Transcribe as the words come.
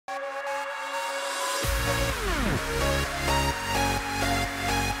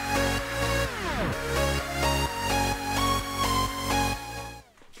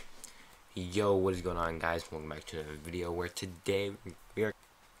Yo, what is going on, guys? Welcome back to another video where today we are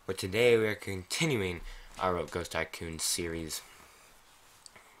continuing our Rollercoaster Tycoon series,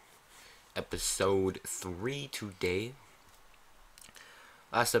 episode 3 today.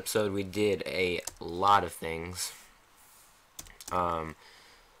 Last episode we did a lot of things,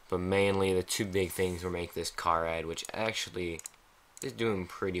 but mainly the two big things were make this car ride, which actually is doing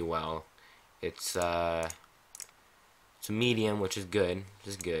pretty well. It's a medium, which is good,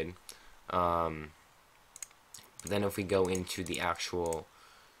 then if we go into the actual,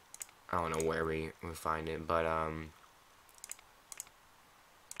 I don't know where we find it, but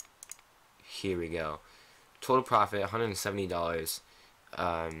here we go. Total profit $170.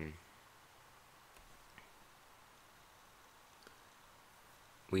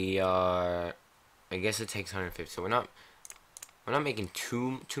 We are, I guess it takes 150, so we're not making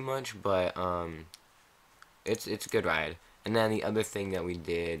too much, but it's a good ride. And then the other thing that we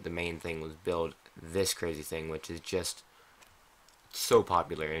did, the main thing, was build this crazy thing, which is just so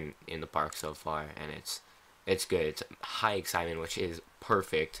popular in the park so far, and it's good. It's high excitement, which is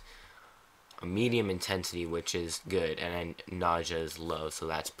perfect. A medium intensity, which is good, and then nausea is low, so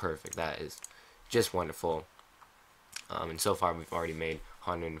that's perfect. That is just wonderful. And so far we've already made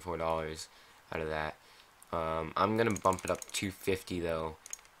 $104 out of that. I'm gonna bump it up to $250 though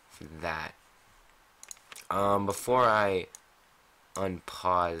for that. Before I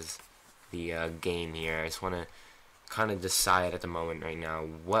unpause the game here, I just want to kind of decide at the moment right now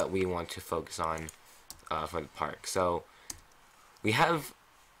what we want to focus on for the park. So we have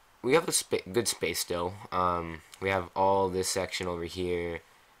a good space still. We have all this section over here,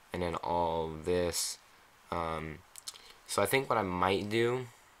 and then all this. So I think what I might do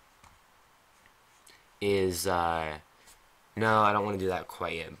is no, I don't want to do that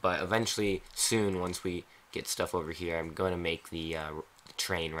quite yet, but eventually, soon, once we get stuff over here, I'm going to make the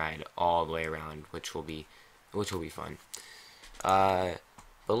train ride all the way around, which will be fun. But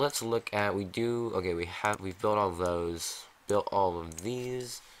let's look at, we've built all those, built all of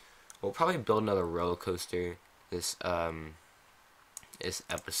these. We'll probably build another roller coaster this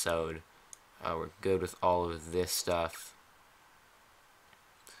episode. We're good with all of this stuff.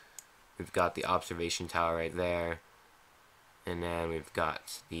 We've got the observation tower right there, and then we've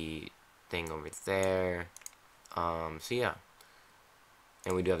got the thing over there. So yeah,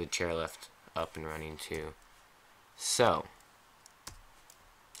 and we do have the chairlift up and running too. So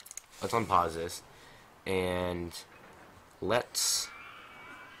let's unpause this and let's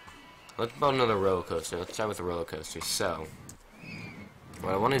build another roller coaster. Let's start with a roller coaster. So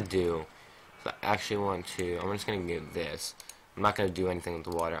what I want to do is I'm just going to get this. I'm not going to do anything with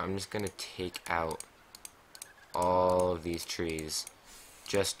the water. I'm just going to take out all of these trees.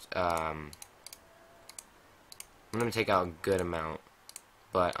 I'm going to take out a good amount,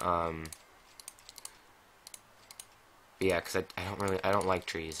 but yeah, because I don't like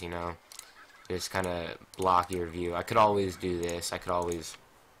trees, you know. They just kind of block your view. I could always do this. I could always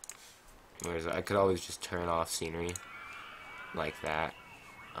just turn off scenery like that,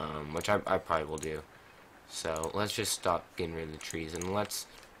 which I probably will do. So let's just stop getting rid of the trees, and let's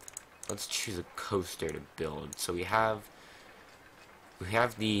choose a coaster to build. So we have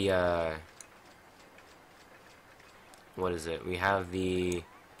the what is it? We have the,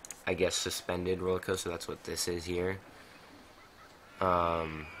 I guess, suspended roller coaster. That's what this is here. Oh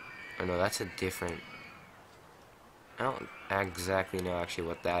no, that's a different. I don't exactly know actually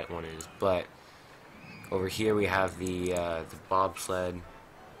what that one is, but over here we have the bobsled.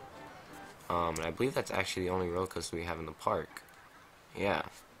 And I believe that's actually the only roller coaster we have in the park. Yeah.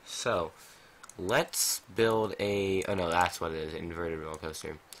 So let's build a. Oh no, that's what it is. Inverted roller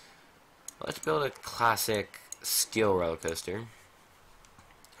coaster. Let's build a classic steel roller coaster.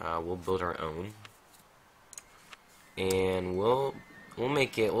 We'll build our own, and we'll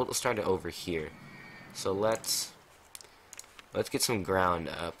make it. We'll start it over here. So let's get some ground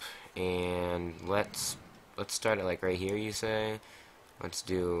up, and let's start it like right here. You say, let's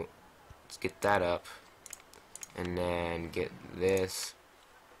get that up, and then get this.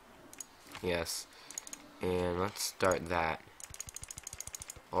 Yes, and let's start that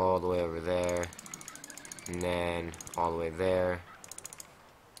all the way over there, and then all the way there.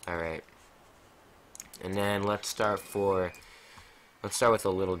 Alright, and then let's start with a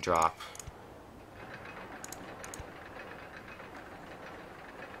little drop,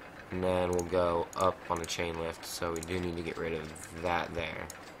 and then we'll go up on the chain lift, so we do need to get rid of that there,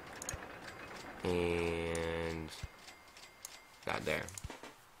 and that there.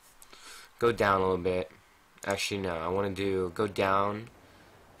 Go down a little bit, Actually, no. I want to do go down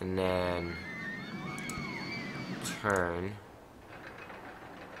and then turn.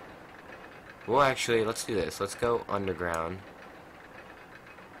 Well, actually, let's do this. Let's go underground.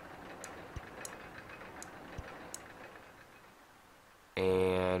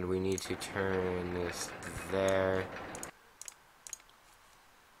 And we need to turn this there.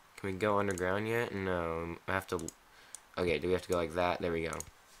 Can we go underground yet? No. I have to... Okay, do we have to go like that? There we go.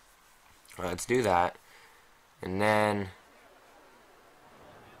 Alright, let's do that. And then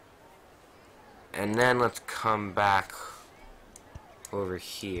let's come back over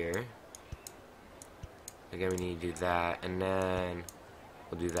here. Again, we need to do that. And then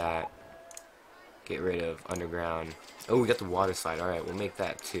we'll do that. Get rid of underground. Oh, we got the water slide. Alright, we'll make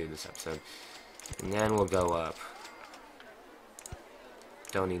that too this episode. And then we'll go up.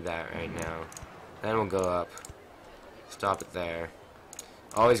 Don't need that right now. Then we'll go up. Stop it there.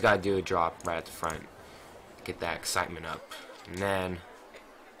 Always gotta do a drop right at the front. Get that excitement up. And then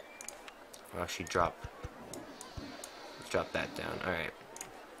we'll actually drop that down. Alright.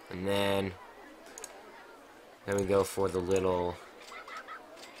 And then we go for the little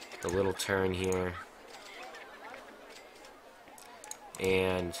turn here.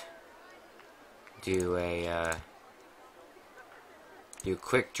 And do a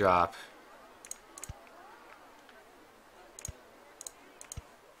quick drop.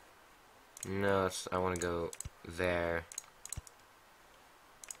 No, I want to go there.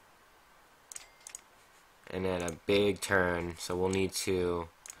 And then a big turn, so we'll need to...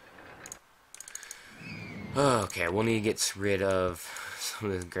 Oh, okay, we'll need to get rid of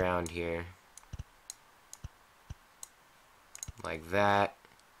some of this ground here. Like that.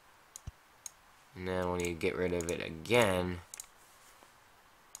 And then we'll need to get rid of it again.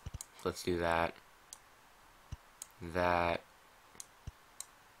 Let's do that. That.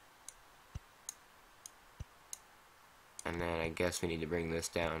 And then I guess we need to bring this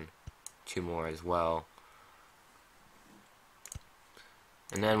down 2 more as well.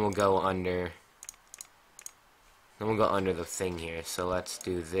 And then we'll go under. Then we'll go under the thing here. So let's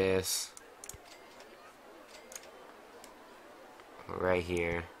do this. Right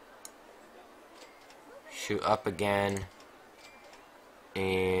here. Shoot up again.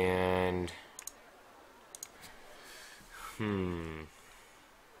 And... I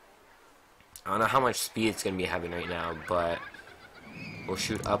don't know how much speed it's going to be having right now, but we'll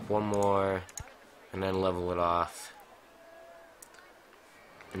shoot up 1 more and then level it off.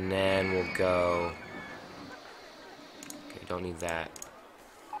 And then we'll go... Okay, don't need that.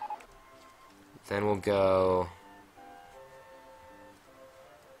 Then we'll go...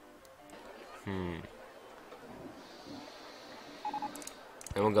 Then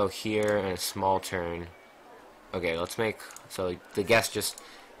we'll go here and a small turn. Okay, let's make... So the guest just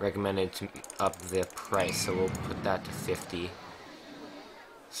recommended to up the price, so we'll put that to 50.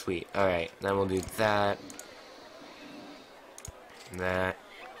 Sweet. Alright, then we'll do that. That.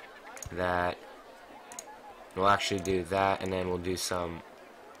 We'll actually do that, and then we'll do some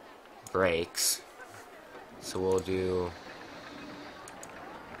brakes. So we'll do...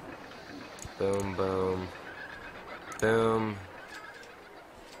 Boom, boom. Boom.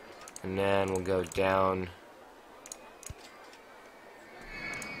 And then we'll go down.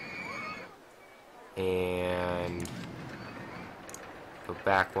 And go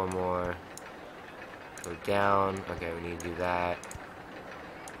back 1 more. Go down. Okay, we need to do that.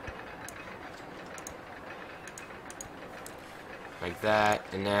 Like that.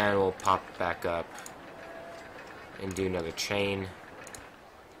 And then we'll pop it back up. And do another chain.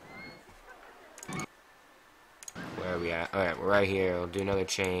 Where are we at? Alright, we're right here. We'll do another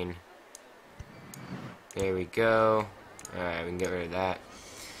chain. There we go. Alright, we can get rid of that.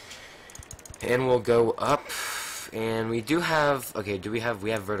 And we'll go up. And we do have... Okay, we have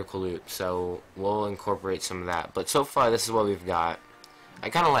vertical loop. So we'll incorporate some of that. But so far, this is what we've got. I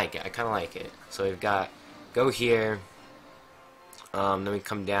kind of like it. So we've got... Go here. Then we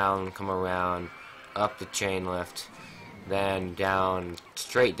come down, come around. Up the chain lift. Then down,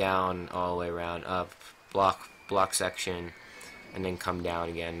 straight down, all the way around. Up. Block section, and then come down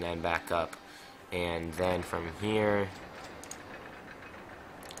again, and then back up, and then from here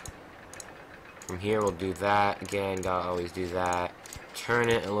we'll do that again. Gotta always do that. Turn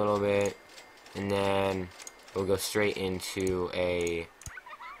it a little bit, and then we'll go straight into a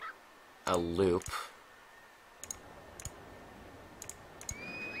loop.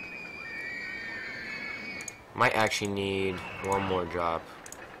 Might actually need 1 more drop.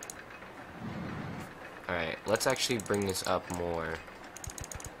 Alright, let's actually bring this up more.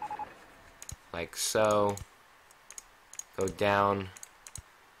 Like so. Go down.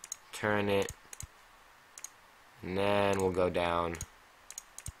 Turn it. And then we'll go down.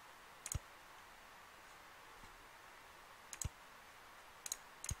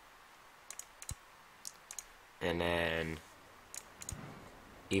 And then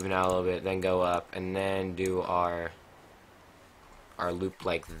even out a little bit, then go up, and then do our loop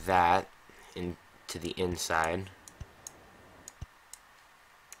like that into the inside,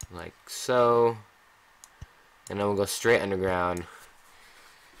 like so, and then we'll go straight underground,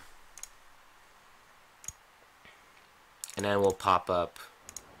 and then we'll pop up.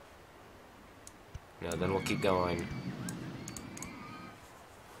 No, then we'll keep going.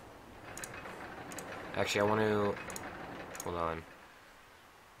 Actually, I want to hold on.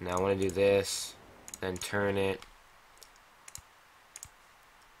 Now I want to do this, then turn it.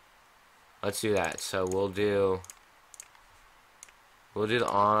 Let's do that. So we'll do the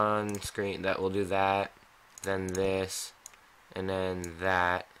on screen, that we'll do that, then this, and then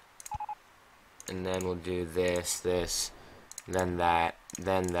that, and then we'll do this, then that,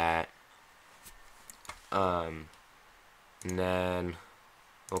 and then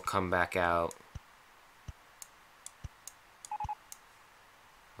we'll come back out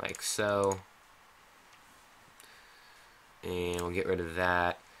like so, and we'll get rid of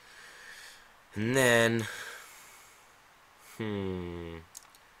that. And then, then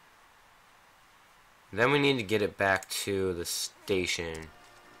we need to get it back to the station.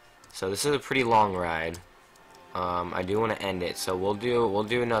 So this is a pretty long ride. I do want to end it, so we'll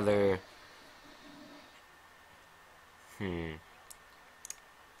do another.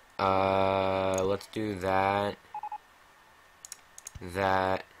 Let's do that,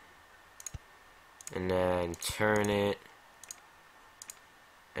 and then turn it,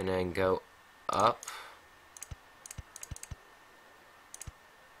 and then go up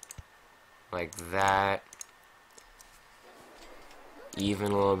like that,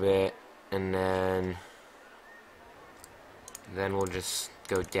 even a little bit, and then we'll just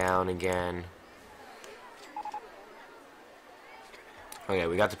go down again. Okay,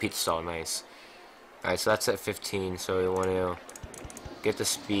 we got the pizza stall, nice. Alright, so that's at 15, so we want to get the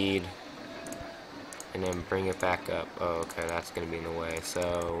speed and then bring it back up. Oh, okay, that's going to be in the way,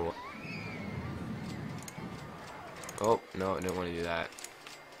 so... Oh, no, I didn't want to do that.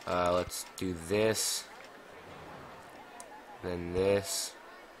 Let's do this, then this,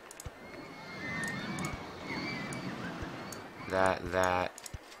 that,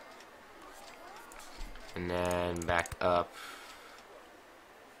 and then back up.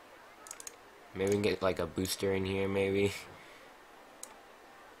 Maybe we can get like a booster in here, maybe.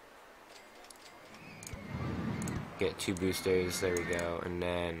 Get 2 boosters, there we go, and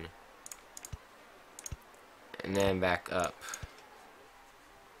then back up.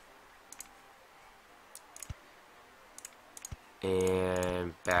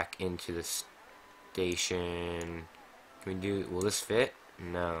 And back into the station. Can we do, will this fit?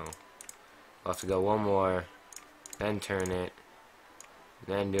 No. We'll have to go one more, then turn it,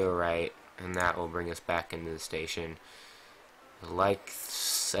 then do it right, and that will bring us back into the station. Like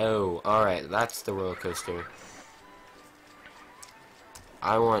so. Alright, that's the roller coaster.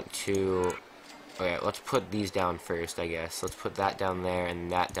 I want to... Okay, let's put these down first, I guess. Let's put that down there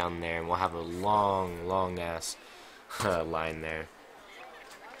and that down there, and we'll have a long ass line there.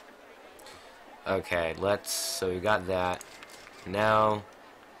 Okay, so we got that. Now,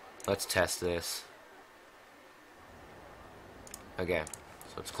 let's test this. Okay,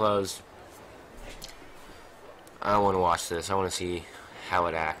 so it's closed. I don't want to watch this. I want to see how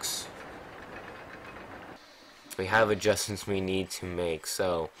it acts. We have adjustments we need to make,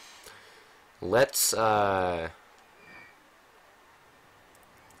 so let's go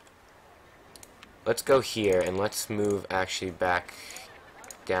here and let's move actually back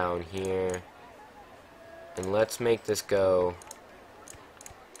down here, and let's make this go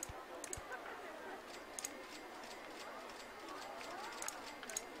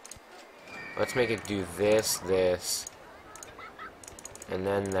let's make it do this, and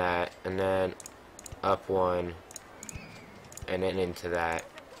then that, and then up one, and then into that.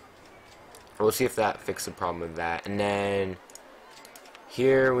 We'll see if that fixes the problem with that. And then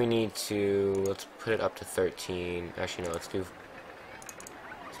here we need to, let's put it up to 13. Actually no, let's do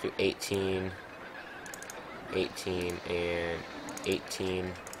 18, and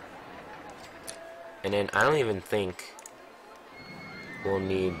 18. And then I don't even think we'll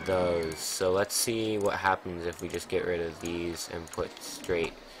need those. So let's see what happens if we just get rid of these and put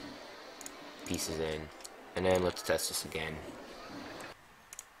straight pieces in. And then let's test this again.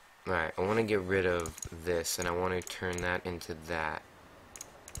 Alright, I want to get rid of this, and I want to turn that into that,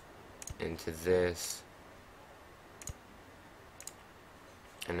 into this,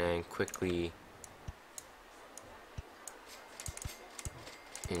 and then quickly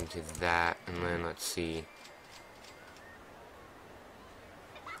into that, and then let's see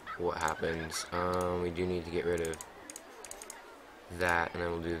what happens. We do need to get rid of that, and then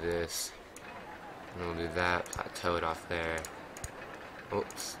we'll do this, and we'll do that, plateau it off there.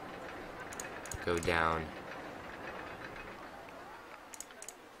 Oops. Go down.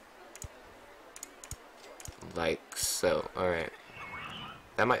 Like so. Alright.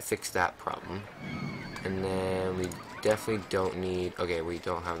 That might fix that problem. And then we definitely don't need... Okay, we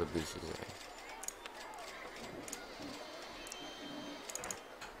don't have the boosters there.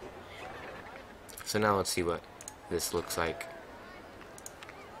 So now let's see what this looks like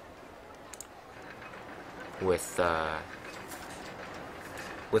with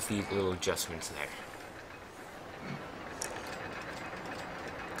these little adjustments there.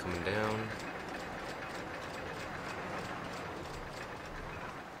 Coming down.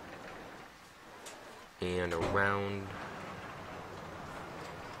 And around.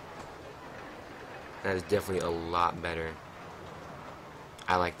 That is definitely a lot better.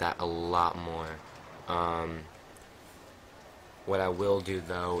 I like that a lot more. What I will do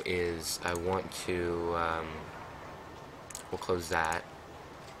though is I want to we'll close that,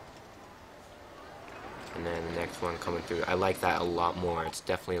 and then the next one coming through. I like that a lot more. It's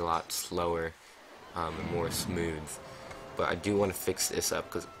definitely a lot slower and more smooth. But I do want to fix this up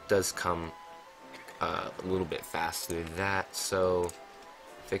because it does come a little bit faster. That, so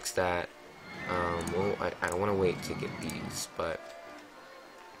fix that. Well, I want to wait to get these, but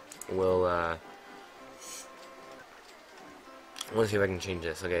we'll let's see if I can change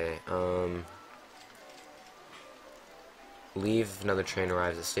this. Okay, leave another train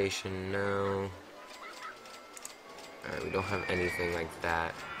arrives at the station. No. Alright, we don't have anything like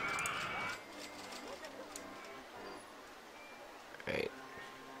that. Alright,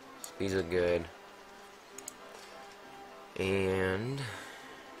 so these are good. And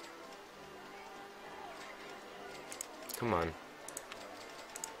come on,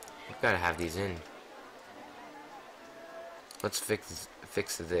 we've got to have these in. Let's fix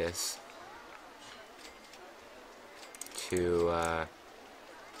this to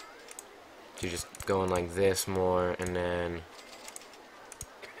just going like this more, and then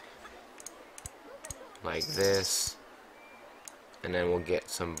like this, and then we'll get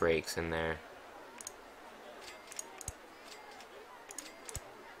some brakes in there.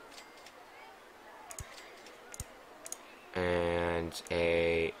 And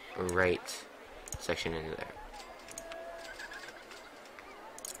a right section into there.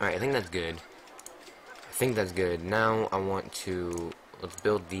 Alright, I think that's good. I think that's good. Now I want to, let's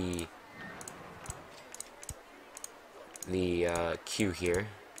build the queue here.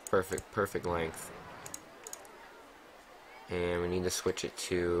 Perfect length. And we need to switch it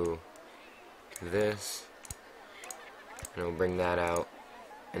to this. And we'll bring that out.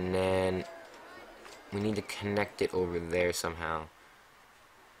 And then we need to connect it over there somehow.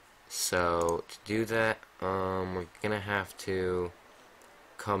 So to do that, we're gonna have to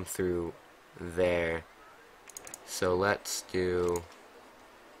come through there. So let's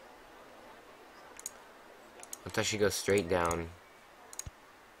actually go straight down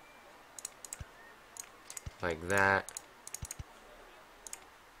like that.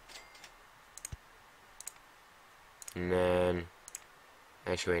 And then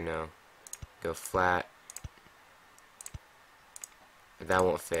actually no. Go flat. That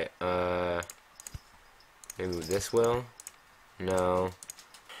won't fit. Maybe this will? No.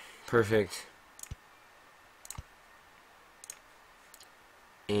 Perfect.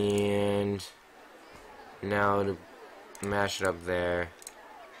 And now to mash it up there.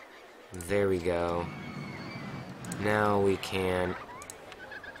 There we go. Now we can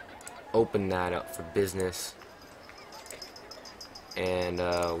open that up for business. And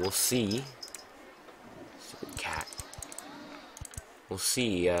we'll see. Stupid cat. We'll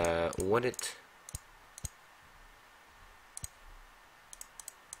see what it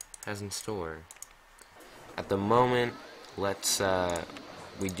has in store. At the moment, let's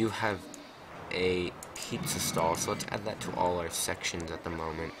we do have a pizza stall, so let's add that to all our sections at the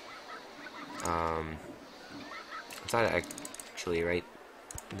moment. It's actually right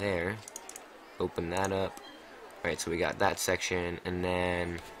there. Open that up. Alright, so we got that section, and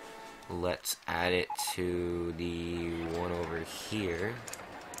then let's add it to the one over here.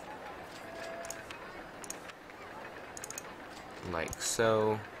 Like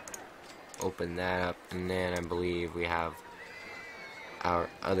so. Open that up, and then I believe we have our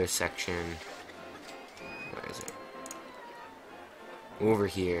other section. Where is it? Over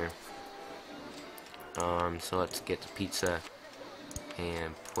here. So let's get the pizza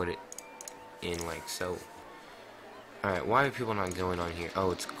and put it in like so. Alright, why are people not going on here?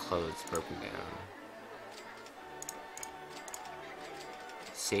 Oh, it's closed, broken down.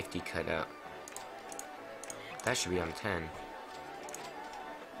 Safety cutout. That should be on 10.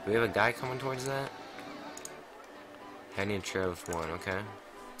 Do we have a guy coming towards that? Heading a chair with 1, okay.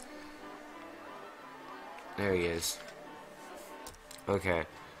 There he is. Okay.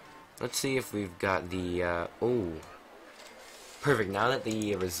 Let's see if we've got the, oh. Perfect, now that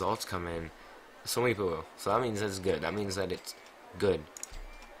the results come in, so many people. So that means that's good. That means that it's good.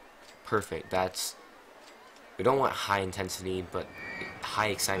 Perfect. That's, we don't want high intensity, but high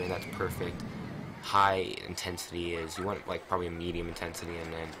excitement, that's perfect. High intensity is, you want like probably a medium intensity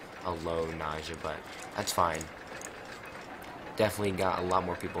and then a low nausea, but that's fine. Definitely got a lot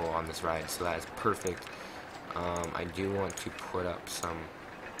more people on this ride, so that is perfect. I do want to put up some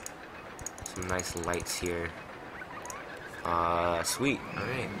nice lights here. Sweet.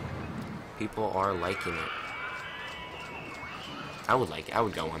 Alright. People are liking it. I would like it. I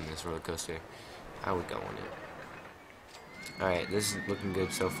would go on this roller coaster. I would go on it. Alright, this is looking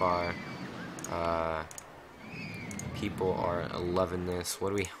good so far. People are loving this. What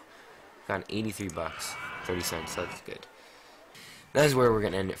do we got? 83 bucks, 30 cents. That's good. That is where we're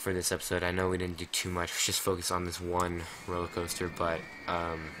gonna end it for this episode. I know we didn't do too much. Just focus on this one roller coaster, but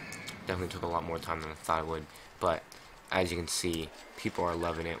definitely took a lot more time than I thought it would. But as you can see, people are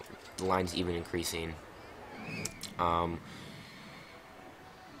loving it. The line's even increasing. We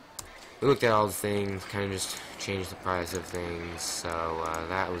looked at all the things, kind of just changed the price of things, so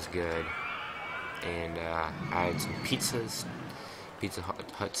that was good. And I had some Pizza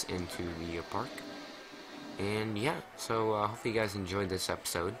Huts into the park. And yeah, so hopefully you guys enjoyed this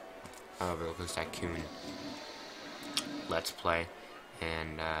episode of Rollercoaster Tycoon Let's Play.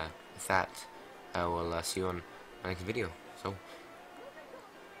 And with that, I will see you on my next video. So,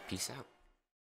 peace out.